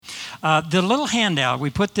The little handout, we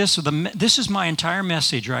put this is my entire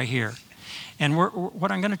message right here. And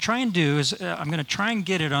what I'm going to try and do is I'm going to try and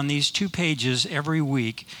get it on these 2 pages every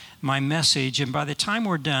week, my message. And by the time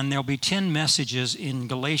we're done, there'll be 10 messages in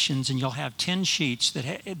Galatians, and you'll have 10 sheets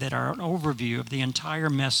that are an overview of the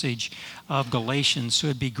entire message of Galatians. So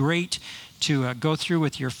it'd be great to go through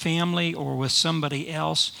with your family or with somebody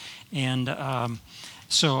else. And that's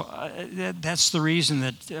the reason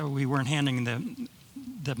that we weren't handing the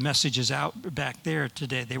messages out back there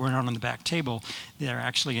today. They were not on the back table. They're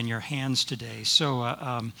actually in your hands today.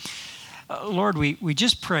 So, Lord, we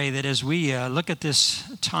just pray that as we look at this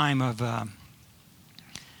time of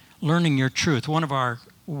learning your truth, one of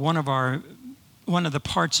the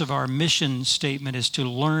parts of our mission statement is to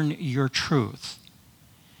learn your truth.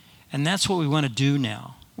 And that's what we want to do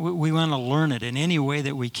now. We want to learn it in any way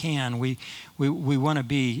that we can. We want to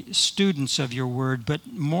be students of your word, but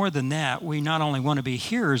more than that, we not only want to be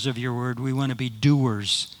hearers of your word, we want to be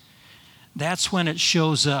doers. That's when it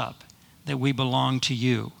shows up that we belong to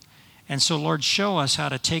you. And so, Lord, show us how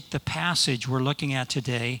to take the passage we're looking at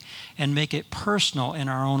today and make it personal in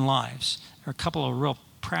our own lives. There are a couple of real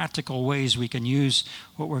practical ways we can use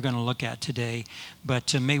what we're going to look at today.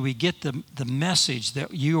 But may we get the message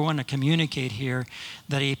that you want to communicate here,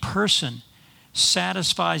 that a person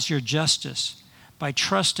satisfies your justice by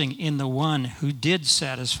trusting in the one who did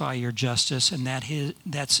satisfy your justice, and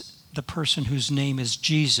that's the person whose name is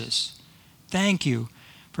Jesus. Thank you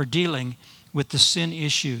for dealing with the sin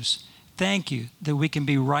issues. Thank you that we can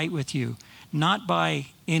be right with you, not by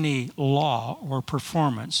any law or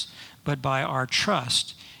performance, but by our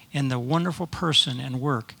trust in the wonderful person and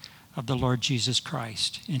work of the Lord Jesus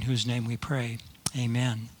Christ, in whose name we pray.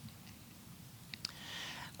 Amen.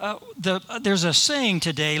 There's a saying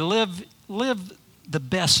today, live the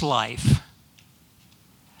best life.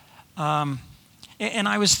 And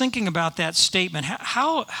I was thinking about that statement.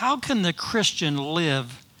 How can the Christian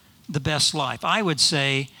live the best life? I would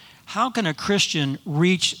say, how can a Christian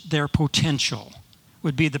reach their potential?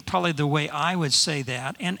 Would be probably the way I would say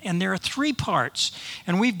that. And there are 3 parts,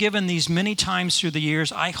 and we've given these many times through the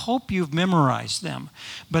years. I hope you've memorized them.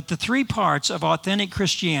 But the 3 parts of authentic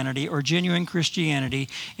Christianity or genuine Christianity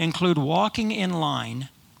include walking in line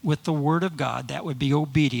with the Word of God, that would be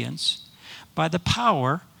obedience, by the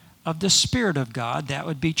power of the Spirit of God, that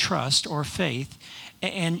would be trust or faith,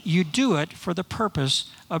 and you do it for the purpose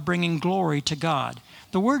of bringing glory to God.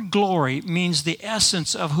 The word glory means the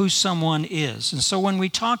essence of who someone is. And so when we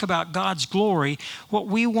talk about God's glory, what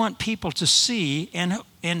we want people to see and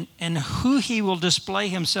who he will display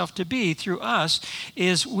himself to be through us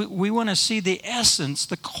is we want to see the essence,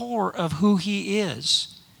 the core of who he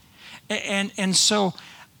is. And so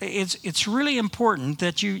it's really important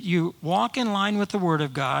that you walk in line with the Word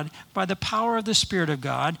of God by the power of the Spirit of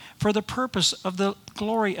God for the purpose of the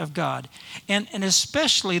glory of God. And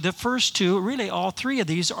especially the first 2, really all 3 of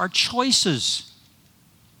these are choices.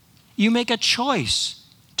 You make a choice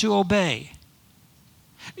to obey.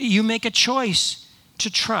 You make a choice to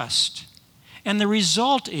trust. And the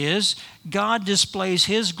result is God displays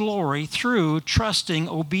his glory through trusting,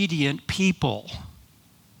 obedient people.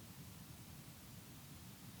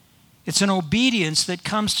 It's an obedience that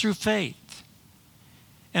comes through faith.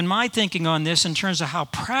 And my thinking on this in terms of how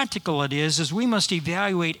practical it is we must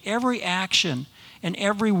evaluate every action and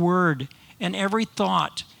every word and every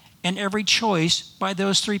thought and every choice by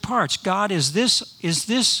those 3 parts. God, is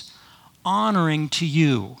this honoring to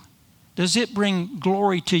you? Does it bring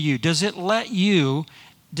glory to you? Does it let you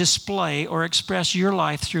display or express your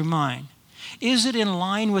life through mine? Is it in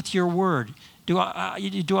line with your word? Do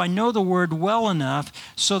I know the word well enough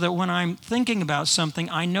so that when I'm thinking about something,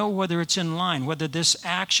 I know whether it's in line, whether this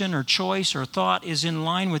action or choice or thought is in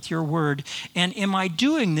line with your word? And am I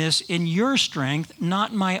doing this in your strength,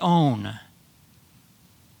 not my own?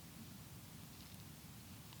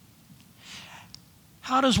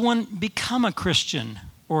 How does one become a Christian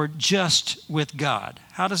or just with God?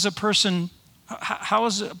 How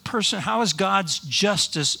is God's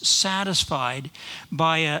justice satisfied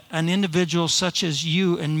by an individual such as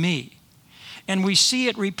you and me? And we see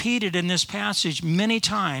it repeated in this passage many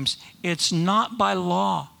times. It's not by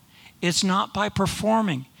law. It's not by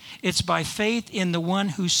performing. It's by faith in the one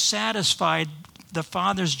who satisfied the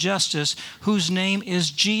Father's justice, whose name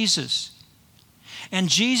is Jesus. And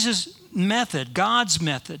Jesus' method, God's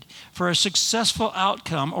method for a successful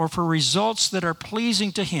outcome or for results that are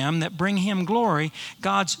pleasing to him, that bring him glory,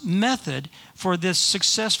 God's method for this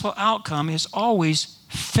successful outcome is always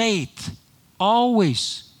faith.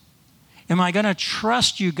 Always. Am I going to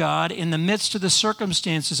trust you, God, in the midst of the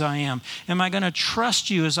circumstances I am? Am I going to trust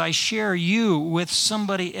you as I share you with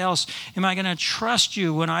somebody else? Am I going to trust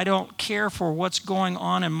you when I don't care for what's going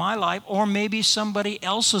on in my life or maybe somebody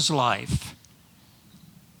else's life?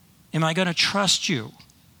 Am I going to trust you?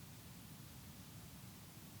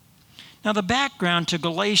 Now, the background to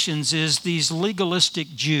Galatians is these legalistic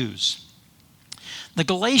Jews. The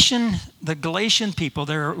Galatian people,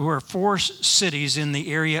 there were 4 cities in the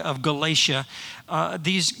area of Galatia.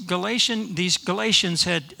 These Galatians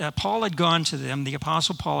Paul had gone to them, the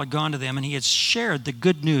Apostle Paul had gone to them, and he had shared the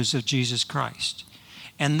good news of Jesus Christ.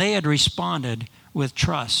 And they had responded with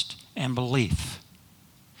trust and belief.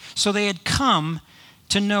 So they had come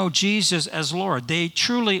to know Jesus as Lord. They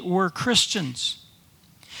truly were Christians.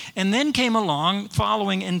 And then came along,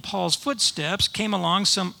 following in Paul's footsteps, came along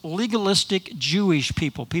some legalistic Jewish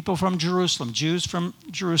people from Jerusalem, Jews from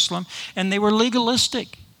Jerusalem, and they were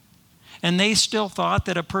legalistic. And they still thought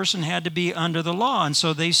that a person had to be under the law. And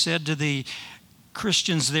so they said to the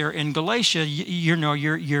Christians there in Galatia,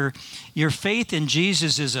 your faith in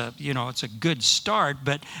Jesus is it's a good start,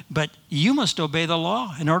 but you must obey the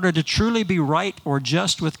law in order to truly be right or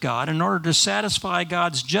just with God. In order to satisfy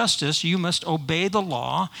God's justice, you must obey the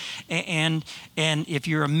law, and if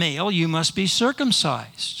you're a male, you must be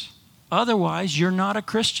circumcised. Otherwise, you're not a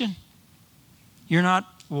Christian. You're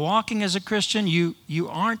not walking as a Christian. You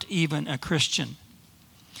aren't even a Christian.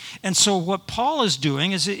 And so what Paul is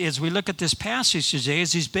doing is, as we look at this passage today,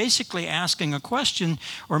 is he's basically asking a question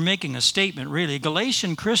or making a statement, really.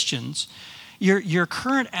 Galatian Christians, your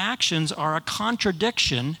current actions are a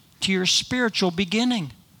contradiction to your spiritual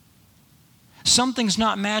beginning. Something's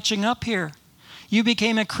not matching up here. You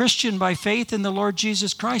became a Christian by faith in the Lord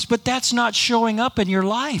Jesus Christ, but that's not showing up in your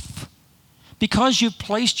life because you've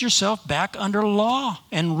placed yourself back under law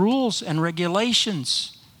and rules and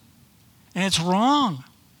regulations. And it's wrong.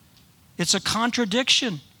 It's a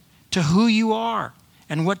contradiction to who you are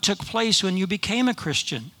and what took place when you became a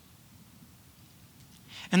Christian.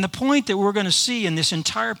 And the point that we're going to see in this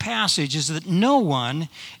entire passage is that no one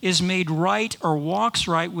is made right or walks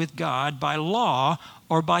right with God by law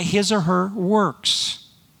or by his or her works.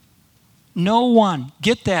 No one.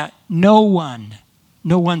 Get that? No one.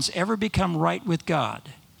 No one's ever become right with God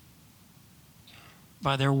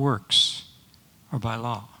by their works or by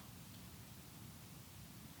law.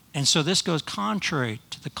 And so this goes contrary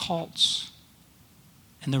to the cults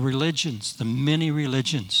and the religions, the many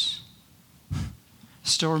religions.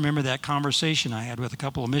 Still remember that conversation I had with a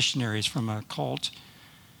couple of missionaries from a cult.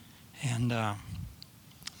 And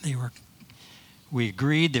we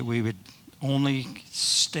agreed that we would only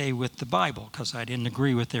stay with the Bible because I didn't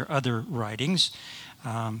agree with their other writings.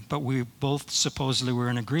 But we both supposedly were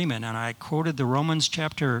in agreement. And I quoted the Romans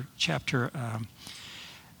chapter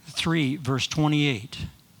 3, verse 28.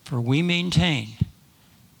 For we maintain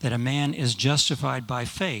that a man is justified by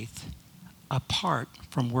faith apart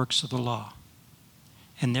from works of the law.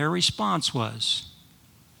 And their response was,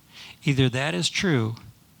 either that is true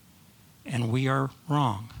and we are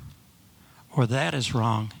wrong, or that is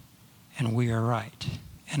wrong and we are right.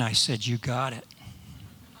 And I said, you got it.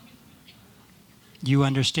 You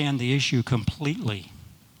understand the issue completely.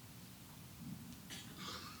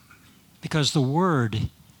 Because the Word,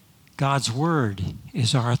 God's Word,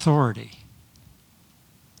 is our authority.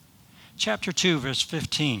 Chapter 2, verse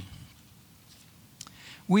 15.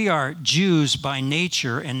 We are Jews by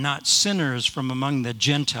nature and not sinners from among the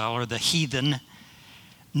Gentile or the heathen.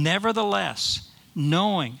 Nevertheless,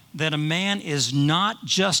 knowing that a man is not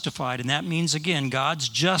justified, and that means, again, God's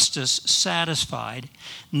justice satisfied.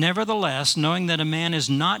 Nevertheless, knowing that a man is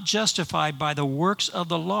not justified by the works of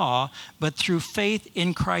the law, but through faith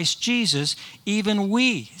in Christ Jesus, even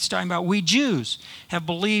we, he's talking about we Jews, have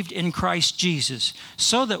believed in Christ Jesus,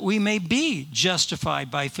 so that we may be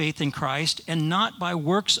justified by faith in Christ and not by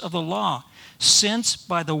works of the law, since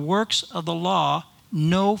by the works of the law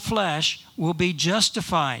no flesh will be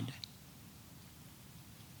justified.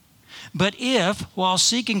 But if, while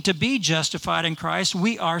seeking to be justified in Christ,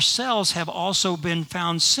 we ourselves have also been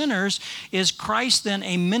found sinners, is Christ then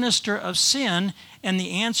a minister of sin? And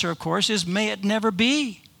the answer, of course, is may it never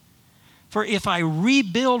be. For if I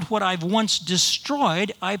rebuild what I've once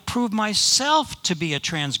destroyed, I prove myself to be a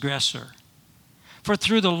transgressor. For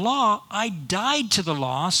through the law, I died to the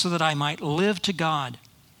law so that I might live to God.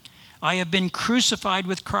 I have been crucified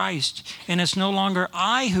with Christ, and it's no longer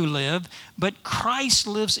I who live, but Christ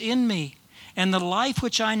lives in me. And the life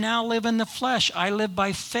which I now live in the flesh, I live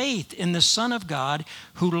by faith in the Son of God,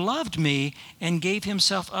 who loved me and gave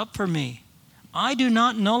himself up for me. I do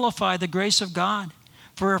not nullify the grace of God,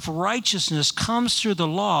 For if righteousness comes through the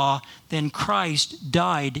law, then Christ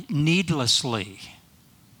died needlessly.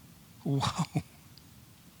 Whoa.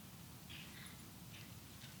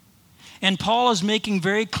 And Paul is making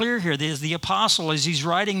very clear here, as the apostle, as he's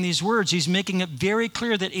writing these words, he's making it very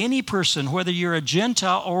clear that any person, whether you're a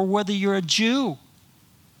Gentile or whether you're a Jew,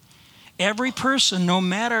 every person, no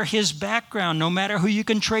matter his background, no matter who you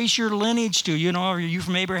can trace your lineage to, are you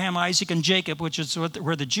from Abraham, Isaac, and Jacob, which is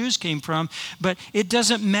where the Jews came from, but it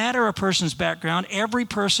doesn't matter a person's background. Every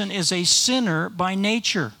person is a sinner by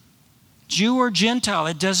nature. Jew or Gentile,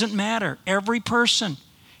 it doesn't matter. Every person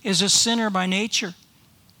is a sinner by nature.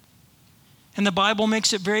 And the Bible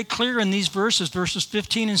makes it very clear in these verses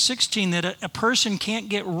 15 and 16, that a person can't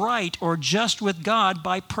get right or just with God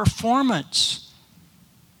by performance.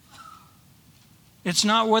 It's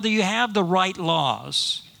not whether you have the right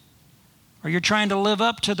laws or you're trying to live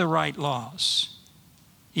up to the right laws,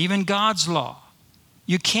 even God's law.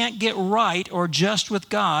 You can't get right or just with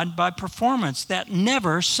God by performance. That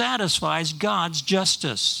never satisfies God's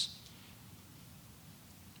justice.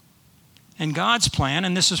 And God's plan,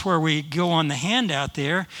 and this is where we go on the handout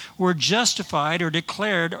there, we're justified or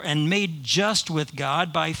declared and made just with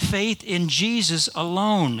God by faith in Jesus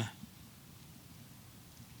alone.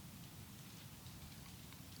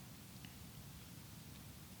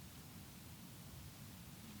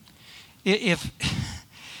 If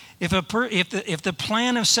the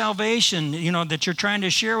plan of salvation, that you're trying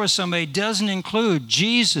to share with somebody doesn't include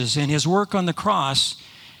Jesus and his work on the cross,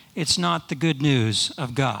 it's not the good news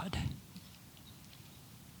of God.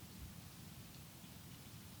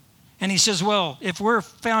 And he says, well, if we're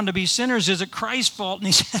found to be sinners, is it Christ's fault? And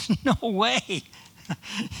he says, no way.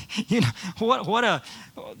 What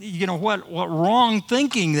wrong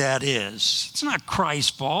thinking that is. It's not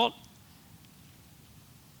Christ's fault.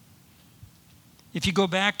 If you go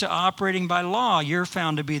back to operating by law, you're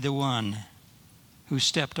found to be the one who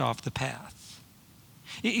stepped off the path.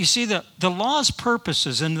 You see, the law's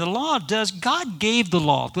purposes, and God gave the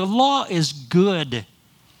law. The law is good.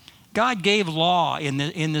 God gave law in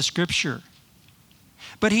the Scripture.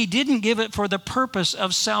 But he didn't give it for the purpose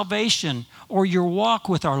of salvation or your walk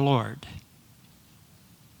with our Lord.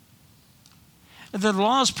 The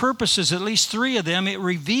law's purposes, at least three of them, it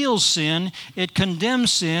reveals sin, it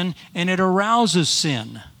condemns sin, and it arouses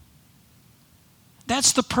sin.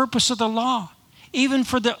 That's the purpose of the law. Even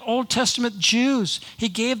for the Old Testament Jews, he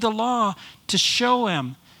gave the law to show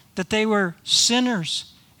them that they were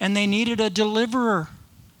sinners and they needed a deliverer.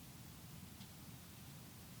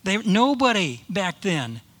 Nobody back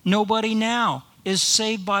then, nobody now is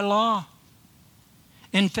saved by law.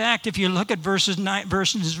 In fact, if you look at verses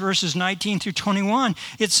 19 through 21,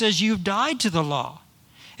 it says you've died to the law.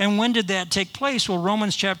 And when did that take place? Well,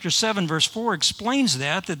 Romans chapter 7, verse 4 explains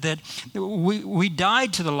that we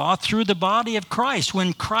died to the law through the body of Christ.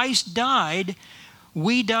 When Christ died,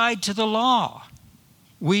 we died to the law.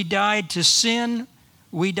 We died to sin.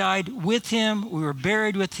 We died with him. We were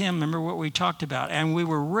buried with him. Remember what we talked about. And we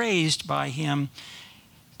were raised by him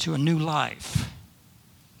to a new life.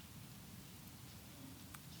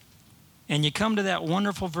 And you come to that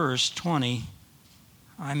wonderful verse, 20.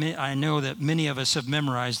 I know that many of us have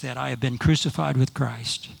memorized that. I have been crucified with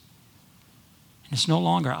Christ. And it's no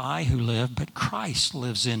longer I who live, but Christ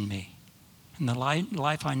lives in me. And the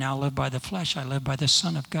life I now live by the flesh, I live by the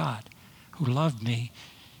Son of God, who loved me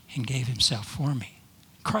and gave himself for me.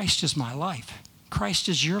 Christ is my life. Christ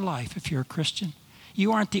is your life if you're a Christian.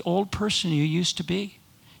 You aren't the old person you used to be.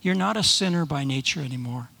 You're not a sinner by nature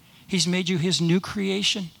anymore. He's made you his new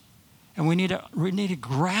creation. And we need to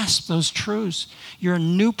grasp those truths. You're a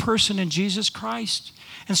new person in Jesus Christ.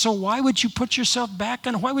 And so why would you put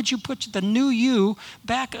the new you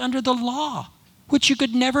back under the law, which you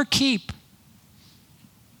could never keep?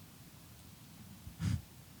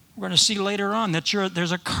 We're going to see later on that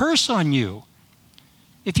there's a curse on you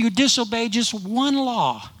if you disobey just one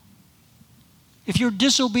law. If you're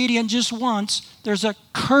disobedient just once, there's a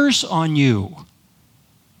curse on you.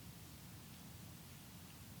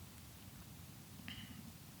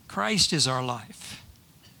 Christ is our life.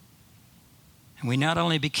 And we not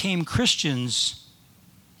only became Christians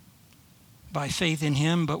by faith in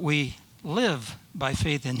him, but we live by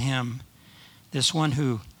faith in him, this one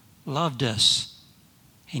who loved us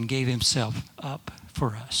and gave himself up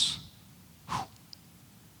for us.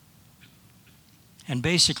 And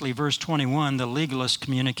basically, verse 21, the legalist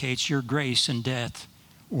communicates your grace and death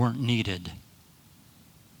weren't needed.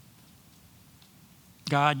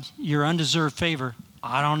 God, your undeserved favor,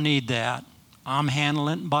 I don't need that. I'm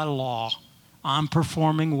handling it by law. I'm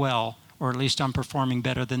performing well, or at least I'm performing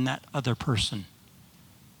better than that other person.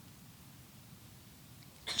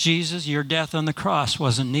 Jesus, your death on the cross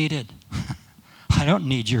wasn't needed. I don't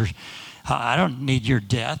need your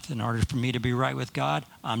death in order for me to be right with God.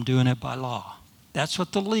 I'm doing it by law. That's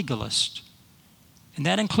what the legalist, and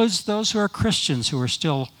that includes those who are Christians who are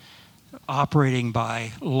still operating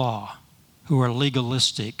by law, who are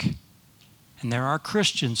legalistic. And there are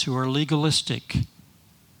Christians who are legalistic.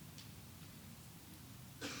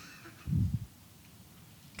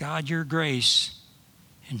 God, your grace,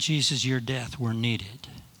 and Jesus, your death were needed.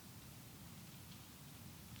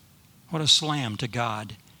 What a slam to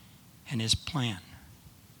God and his plan.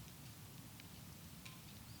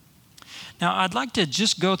 Now, I'd like to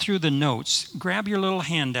just go through the notes. Grab your little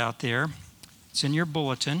handout there. It's in your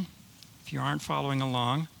bulletin, if you aren't following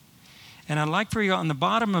along. And I'd like for you on the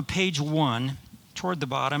bottom of page 1, toward the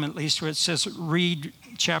bottom at least, where it says read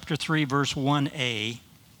chapter 3, verse 1a.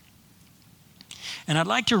 And I'd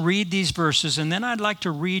like to read these verses, and then I'd like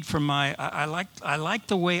to read from I like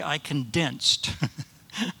the way I condensed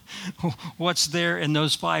what's there in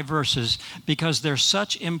those 5 verses, because they're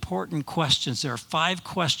such important questions. There are 5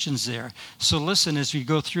 questions there. So listen as we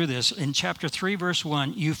go through this. In chapter 3, verse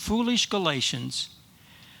 1, you foolish Galatians,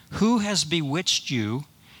 who has bewitched you,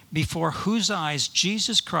 before whose eyes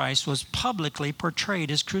Jesus Christ was publicly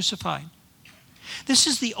portrayed as crucified? This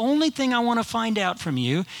is the only thing I want to find out from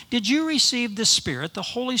you. Did you receive the Spirit, the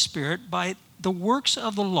Holy Spirit, by the works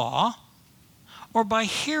of the law or by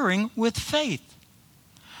hearing with faith?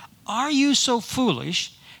 Are you so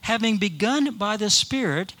foolish, having begun by the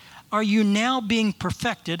Spirit, are you now being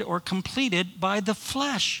perfected or completed by the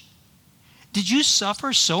flesh? Did you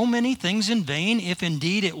suffer so many things in vain, if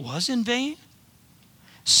indeed it was in vain?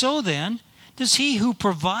 So then, does he who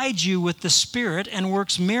provides you with the Spirit and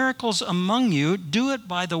works miracles among you do it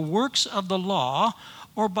by the works of the law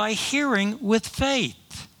or by hearing with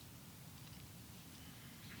faith?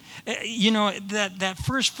 You know, that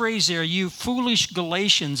first phrase there, you foolish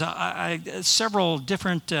Galatians, several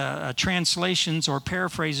different translations or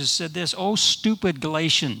paraphrases said this, oh, stupid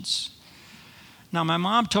Galatians. Now, my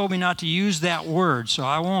mom told me not to use that word, so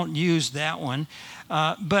I won't use that one.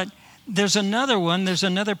 But there's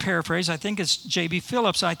another paraphrase. I think it's J.B.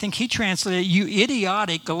 Phillips. I think he translated, you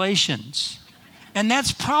idiotic Galatians. And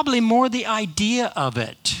that's probably more the idea of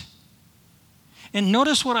it. And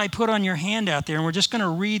notice what I put on your handout there, and we're just going to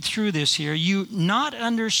read through this here. You not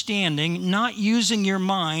understanding, not using your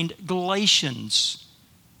mind, Galatians.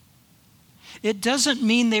 It doesn't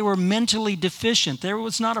mean they were mentally deficient. There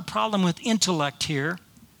was not a problem with intellect here.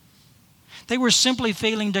 They were simply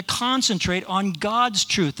failing to concentrate on God's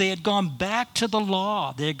truth. They had gone back to the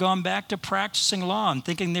law. They had gone back to practicing law and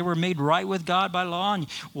thinking they were made right with God by law and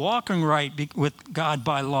walking right with God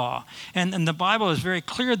by law. And the Bible is very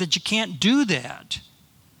clear that you can't do that.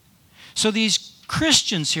 So these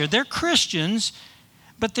Christians here, they're Christians,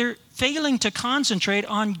 but they're failing to concentrate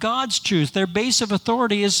on God's truth. Their base of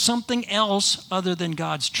authority is something else other than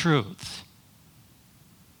God's truth.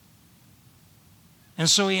 And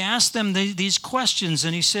so he asked them these questions,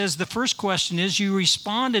 and he says the first question is, you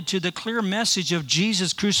responded to the clear message of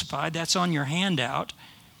Jesus crucified. That's on your handout.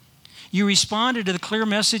 You responded to the clear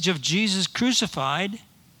message of Jesus crucified.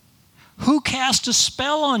 Who cast a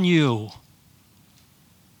spell on you?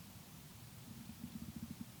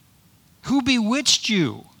 Who bewitched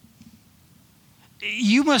you?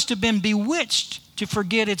 You must have been bewitched to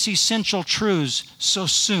forget its essential truths so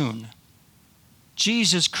soon.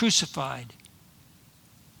 Jesus crucified.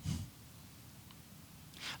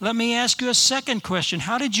 Let me ask you a second question.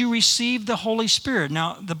 How did you receive the Holy Spirit?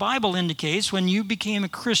 Now, the Bible indicates when you became a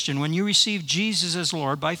Christian, when you received Jesus as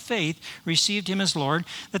Lord, by faith, received him as Lord,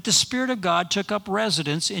 that the Spirit of God took up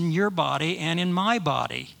residence in your body and in my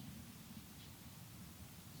body.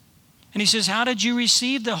 And he says, how did you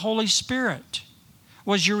receive the Holy Spirit?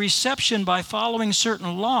 Was your reception by following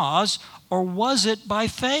certain laws, or was it by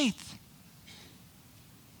faith?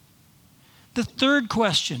 The third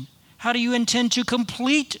question, how do you intend to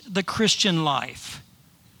complete the Christian life?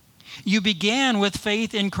 You began with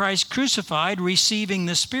faith in Christ crucified, receiving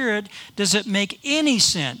the Spirit. Does it make any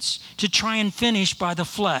sense to try and finish by the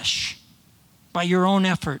flesh, by your own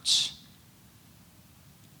efforts?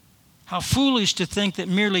 How foolish to think that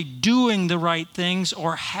merely doing the right things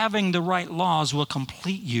or having the right laws will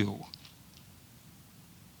complete you.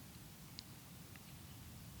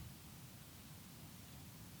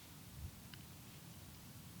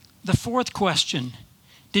 The fourth question,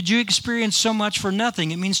 did you experience so much for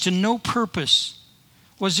nothing? It means to no purpose.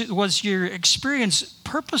 Was your experience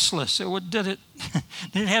purposeless? Did it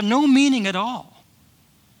have no meaning at all?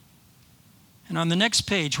 And on the next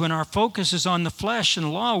page, when our focus is on the flesh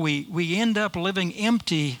and law, we end up living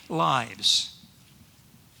empty lives.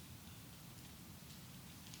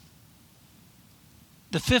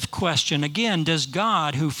 The fifth question, again, does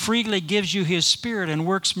God, who freely gives you his Spirit and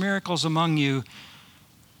works miracles among you,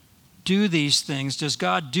 do these things? Does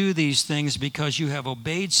God do these things because you have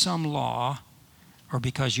obeyed some law or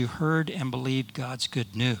because you heard and believed God's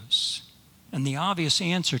good news? And the obvious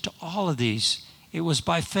answer to all of these, it was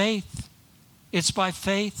by faith. It's by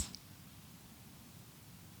faith.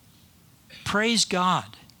 Praise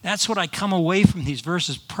God. That's what I come away from these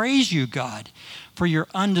verses. Praise you, God, for your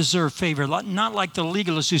undeserved favor. Not like the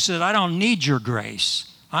legalist who said, I don't need your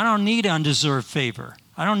grace. I don't need undeserved favor.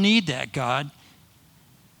 I don't need that, God.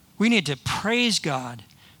 We need to praise God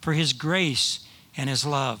for his grace and his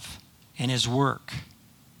love and his work.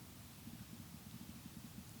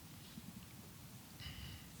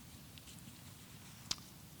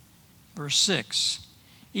 Verse 6,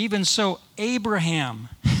 even so Abraham,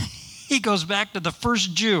 he goes back to the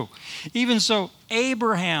first Jew. Even so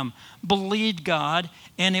Abraham believed God,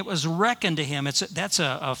 and it was reckoned to him. That's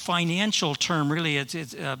a financial term, really.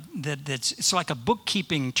 It's like a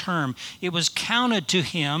bookkeeping term. It was counted to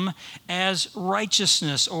him as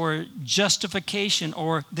righteousness or justification,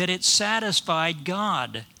 or that it satisfied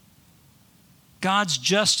God. God's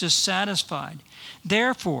justice satisfied.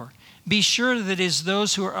 Therefore, be sure that it is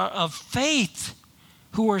those who are of faith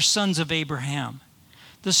who are sons of Abraham.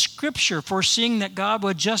 The Scripture, foreseeing that God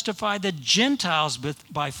would justify the Gentiles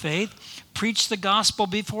by faith, preached the gospel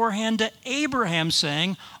beforehand to Abraham,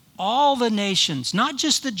 saying, all the nations, not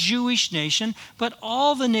just the Jewish nation, but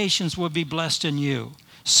all the nations will be blessed in you.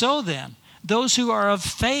 So then, those who are of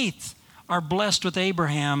faith are blessed with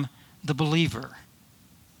Abraham, the believer.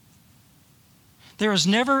 There has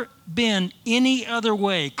never been any other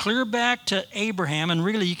way, clear back to Abraham, and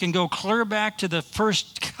really you can go clear back to the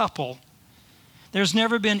first couple. There's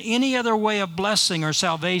never been any other way of blessing or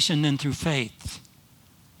salvation than through faith.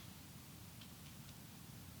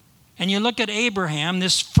 And you look at Abraham,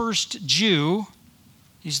 this first Jew,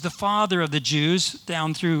 he's the father of the Jews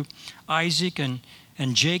down through Isaac and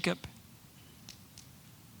Jacob.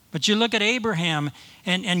 But you look at Abraham,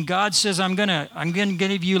 and God says, I'm going to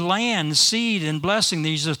give you land, seed, and blessing.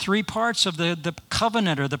 These are three parts of the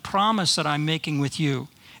covenant or the promise that I'm making with you.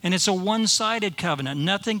 And it's a one-sided covenant.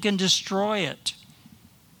 Nothing can destroy it.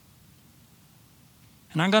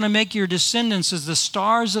 And I'm going to make your descendants as the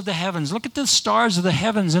stars of the heavens. Look at the stars of the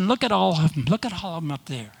heavens and look at all of them. Look at all of them up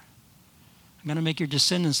there. I'm going to make your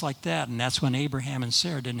descendants like that. And that's when Abraham and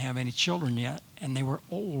Sarah didn't have any children yet, and they were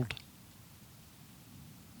old.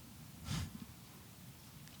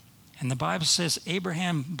 And the Bible says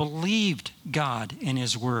Abraham believed God in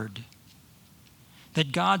his word.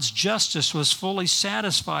 That God's justice was fully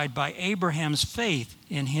satisfied by Abraham's faith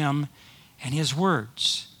in him and his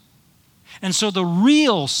words. And so the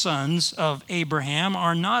real sons of Abraham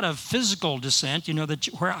are not of physical descent,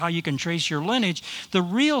 how you can trace your lineage. The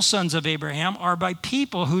real sons of Abraham are by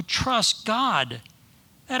people who trust God.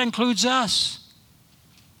 That includes us.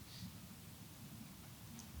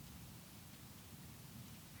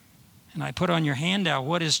 And I put on your handout,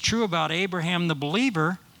 what is true about Abraham the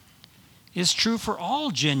believer is true for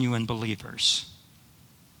all genuine believers.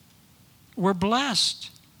 We're blessed.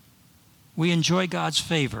 We enjoy God's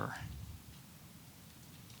favor.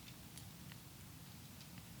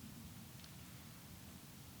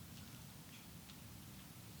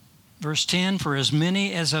 Verse 10, for as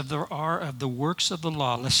many as are of the works of the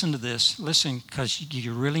law. Listen to this. Listen, because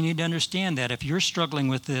you really need to understand that. If you're struggling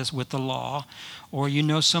with this, with the law, or you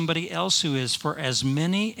know somebody else who is, for as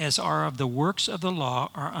many as are of the works of the law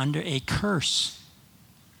are under a curse.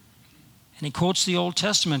 And he quotes the Old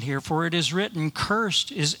Testament here, for it is written,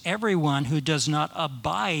 cursed is everyone who does not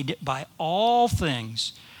abide by all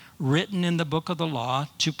things written in the book of the law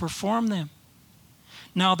to perform them.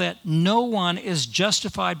 Now that no one is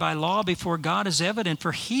justified by law before God is evident,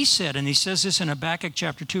 for he said, and he says this in Habakkuk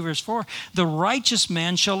chapter 2, verse 4, the righteous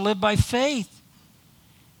man shall live by faith.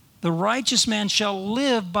 The righteous man shall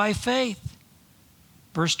live by faith.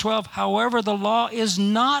 Verse 12, however, the law is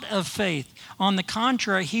not of faith. On the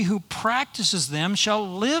contrary, he who practices them shall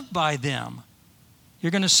live by them.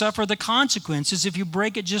 You're going to suffer the consequences if you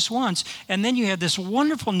break it just once. And then you have this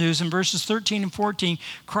wonderful news in verses 13 and 14.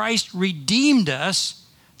 Christ redeemed us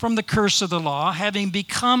from the curse of the law, having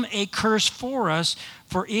become a curse for us,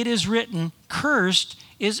 for it is written, cursed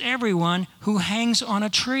is everyone who hangs on a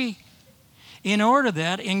tree, in order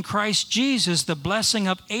that in Christ Jesus the blessing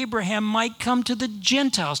of Abraham might come to the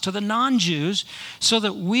Gentiles, to the non-Jews, so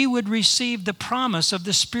that we would receive the promise of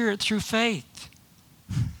the Spirit through faith.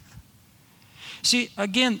 See,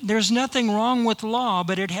 again, there's nothing wrong with law,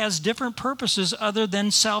 but it has different purposes other than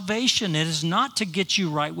salvation. It is not to get you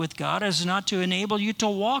right with God. It is not to enable you to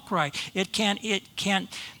walk right. It can't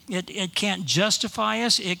justify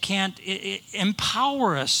us. It can't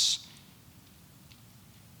empower us.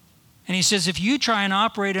 And he says, if you try and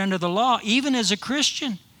operate under the law, even as a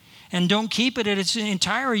Christian, and don't keep it at its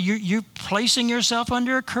entirety, you're placing yourself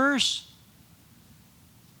under a curse.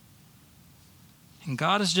 And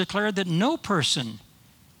God has declared that no person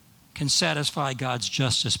can satisfy God's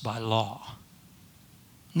justice by law.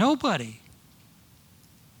 Nobody.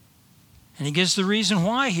 And he gives the reason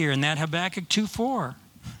why here in that Habakkuk 2:4.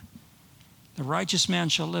 The righteous man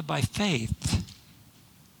shall live by faith.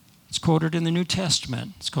 It's quoted in the New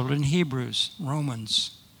Testament. It's quoted in Hebrews,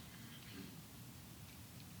 Romans.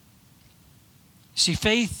 See,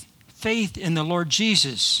 faith in the Lord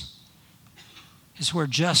Jesus is where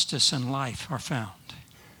justice and life are found.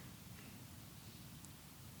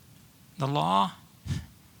 The law,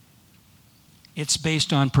 it's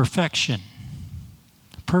based on perfection,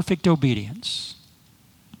 perfect obedience.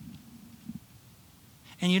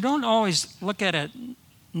 And you don't always look at it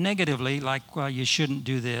negatively, like, well, you shouldn't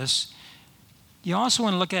do this. You also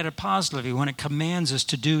want to look at it positively when it commands us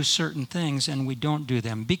to do certain things and we don't do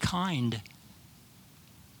them. Be kind.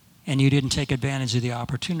 And you didn't take advantage of the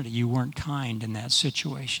opportunity. You weren't kind in that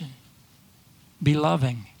situation. Be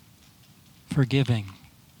loving, forgiving.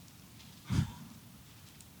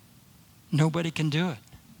 Nobody can do it.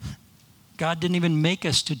 God didn't even make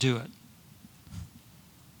us to do it.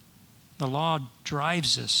 The law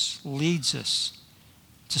drives us, leads us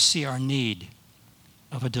to see our need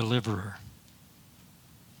of a deliverer.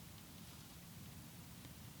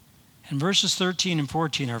 And verses 13 and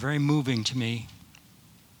 14 are very moving to me.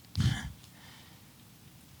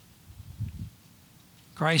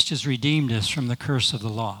 Christ has redeemed us from the curse of the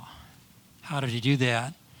law. How did he do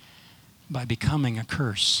that? By becoming a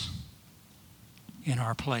curse in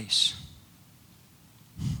our place.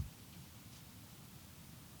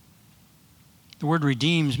 The word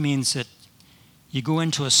redeems means that you go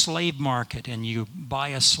into a slave market and you buy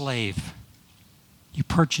a slave. You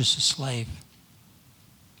purchase a slave.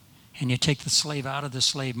 And you take the slave out of the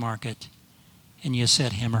slave market and you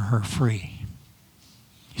set him or her free.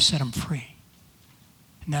 You set him free.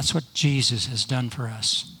 And that's what Jesus has done for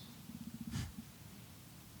us.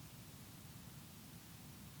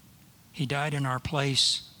 He died in our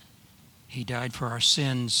place. He died for our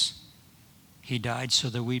sins. He died so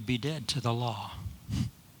that we'd be dead to the law.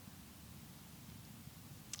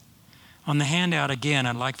 On the handout again,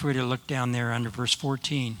 I'd like for you to look down there under verse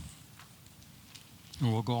 14.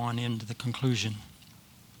 And we'll go on into the conclusion.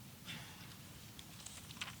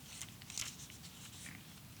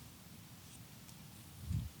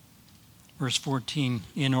 Verse 14,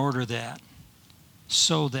 in order that,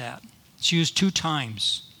 so that. It's used 2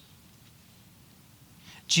 times.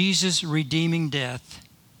 Jesus' redeeming death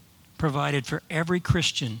provided for every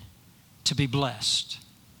Christian to be blessed.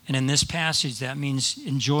 And in this passage, that means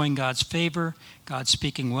enjoying God's favor, God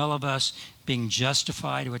speaking well of us, being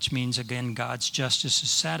justified, which means, again, God's justice is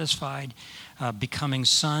satisfied, becoming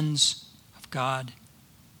sons of God.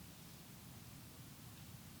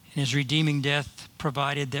 And his redeeming death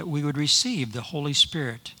provided that we would receive the Holy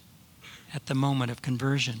Spirit at the moment of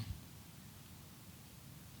conversion.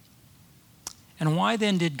 And why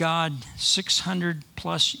then did God 600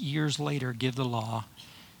 plus years later give the law?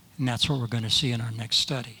 And that's what we're going to see in our next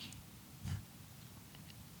study.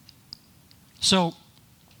 So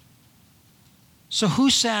who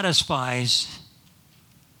satisfies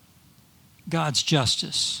God's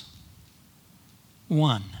justice?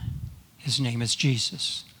 One. His name is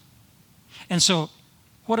Jesus. And so,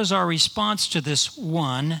 what is our response to this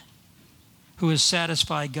one who has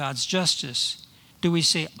satisfied God's justice? Do we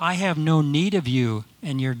say, I have no need of you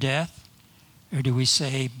and your death? Or do we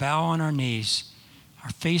say, bow on our knees, our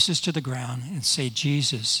faces to the ground, and say,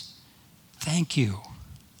 Jesus, thank you.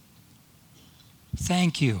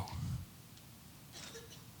 Thank you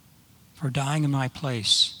for dying in my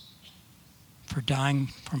place, for dying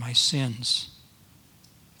for my sins,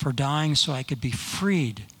 for dying so I could be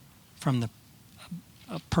freed from the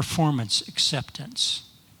performance acceptance.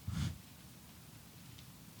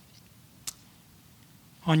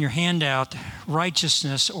 On your handout,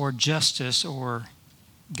 righteousness or justice or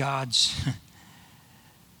God's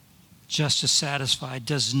justice satisfied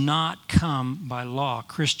does not come by law.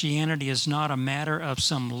 Christianity is not a matter of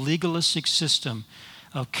some legalistic system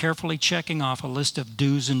of carefully checking off a list of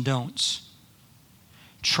do's and don'ts.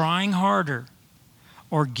 Trying harder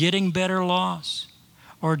or getting better laws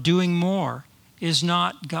or doing more is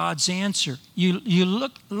not God's answer. You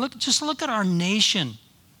look, just look at our nation.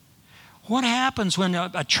 What happens when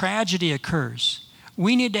a tragedy occurs?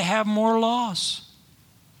 We need to have more laws.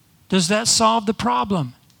 Does that solve the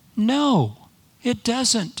problem? No, it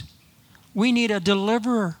doesn't. We need a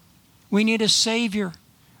deliverer. We need a Savior.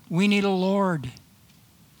 We need a Lord.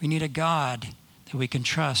 We need a God that we can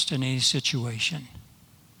trust in any situation.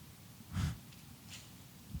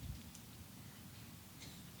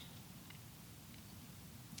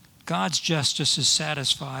 God's justice is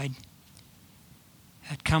satisfied.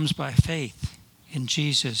 It comes by faith in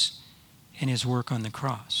Jesus and his work on the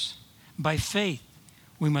cross. By faith,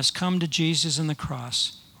 we must come to Jesus and the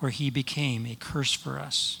cross where he became a curse for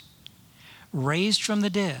us. Raised from the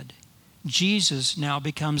dead, Jesus now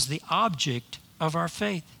becomes the object of our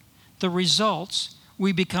faith. The results,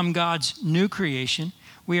 we become God's new creation.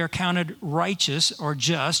 We are counted righteous or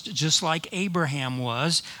just like Abraham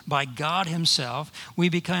was, by God himself. We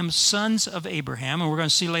become sons of Abraham, and we're going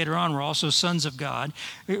to see later on we're also sons of God.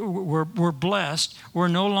 We're blessed. We're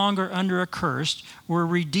no longer under a curse. We're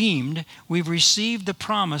redeemed. We've received the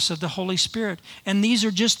promise of the Holy Spirit. And these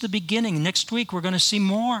are just the beginning. Next week we're going to see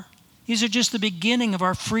more. These are just the beginning of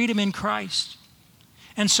our freedom in Christ.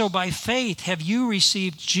 And so by faith, have you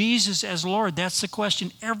received Jesus as Lord? That's the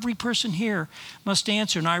question every person here must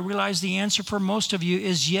answer. And I realize the answer for most of you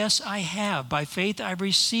is yes, I have. By faith, I've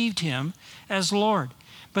received him as Lord.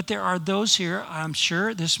 But there are those here, I'm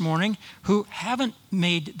sure, this morning who haven't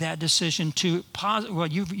made that decision to, well,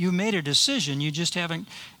 you made a decision. You just haven't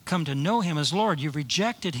come to know him as Lord. You've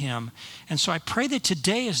rejected him. And so I pray that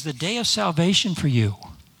today is the day of salvation for you.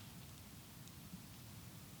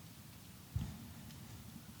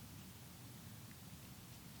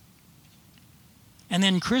 And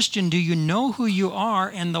then, Christian, do you know who you are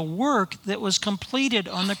and the work that was completed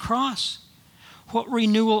on the cross? What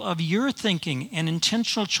renewal of your thinking and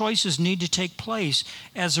intentional choices need to take place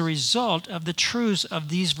as a result of the truths of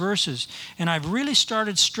these verses? And I've really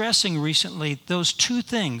started stressing recently those two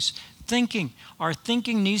things. Thinking. Our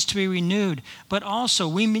thinking needs to be renewed. But also,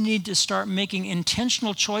 we need to start making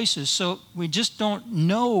intentional choices so we just don't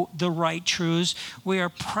know the right truths. We are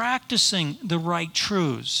practicing the right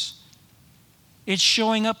truths. It's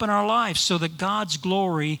showing up in our lives so that God's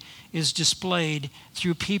glory is displayed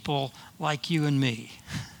through people like you and me.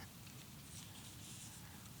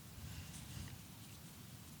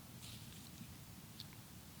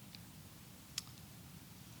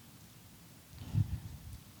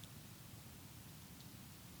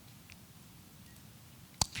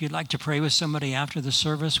 If you'd like to pray with somebody after the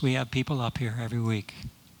service, we have people up here every week.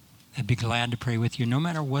 They'd be glad to pray with you, no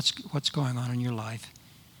matter what's going on in your life.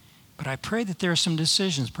 But I pray that there are some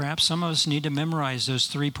decisions. Perhaps some of us need to memorize those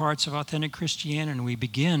 3 parts of authentic Christianity, and we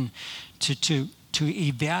begin to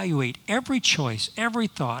evaluate every choice, every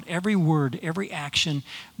thought, every word, every action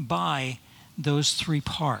by those 3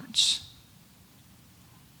 parts.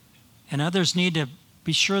 And others need to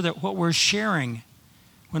be sure that what we're sharing,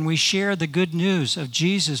 when we share the good news of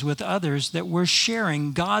Jesus with others, that we're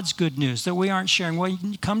sharing God's good news, that we aren't sharing, well,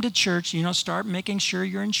 you come to church, start making sure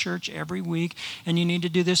you're in church every week, and you need to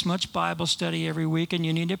do this much Bible study every week, and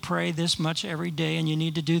you need to pray this much every day, and you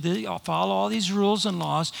need to follow all these rules and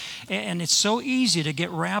laws. And it's so easy to get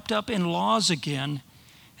wrapped up in laws again,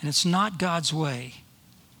 and it's not God's way.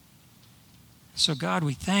 So God,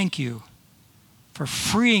 we thank you for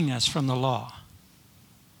freeing us from the law.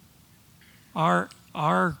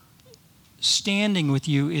 Our standing with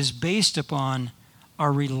you is based upon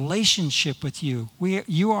our relationship with you.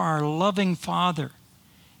 You are our loving Father,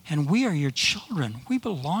 and we are your children. We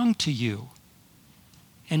belong to you.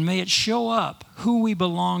 And may it show up who we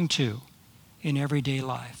belong to in everyday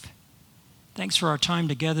life. Thanks for our time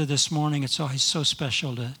together this morning. It's always so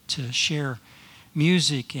special to share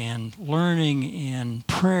music and learning and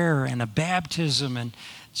prayer and a baptism, and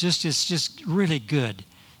it's just really good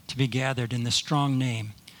to be gathered in the strong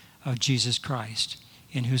name of Jesus Christ,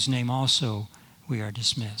 in whose name also we are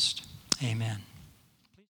dismissed. Amen.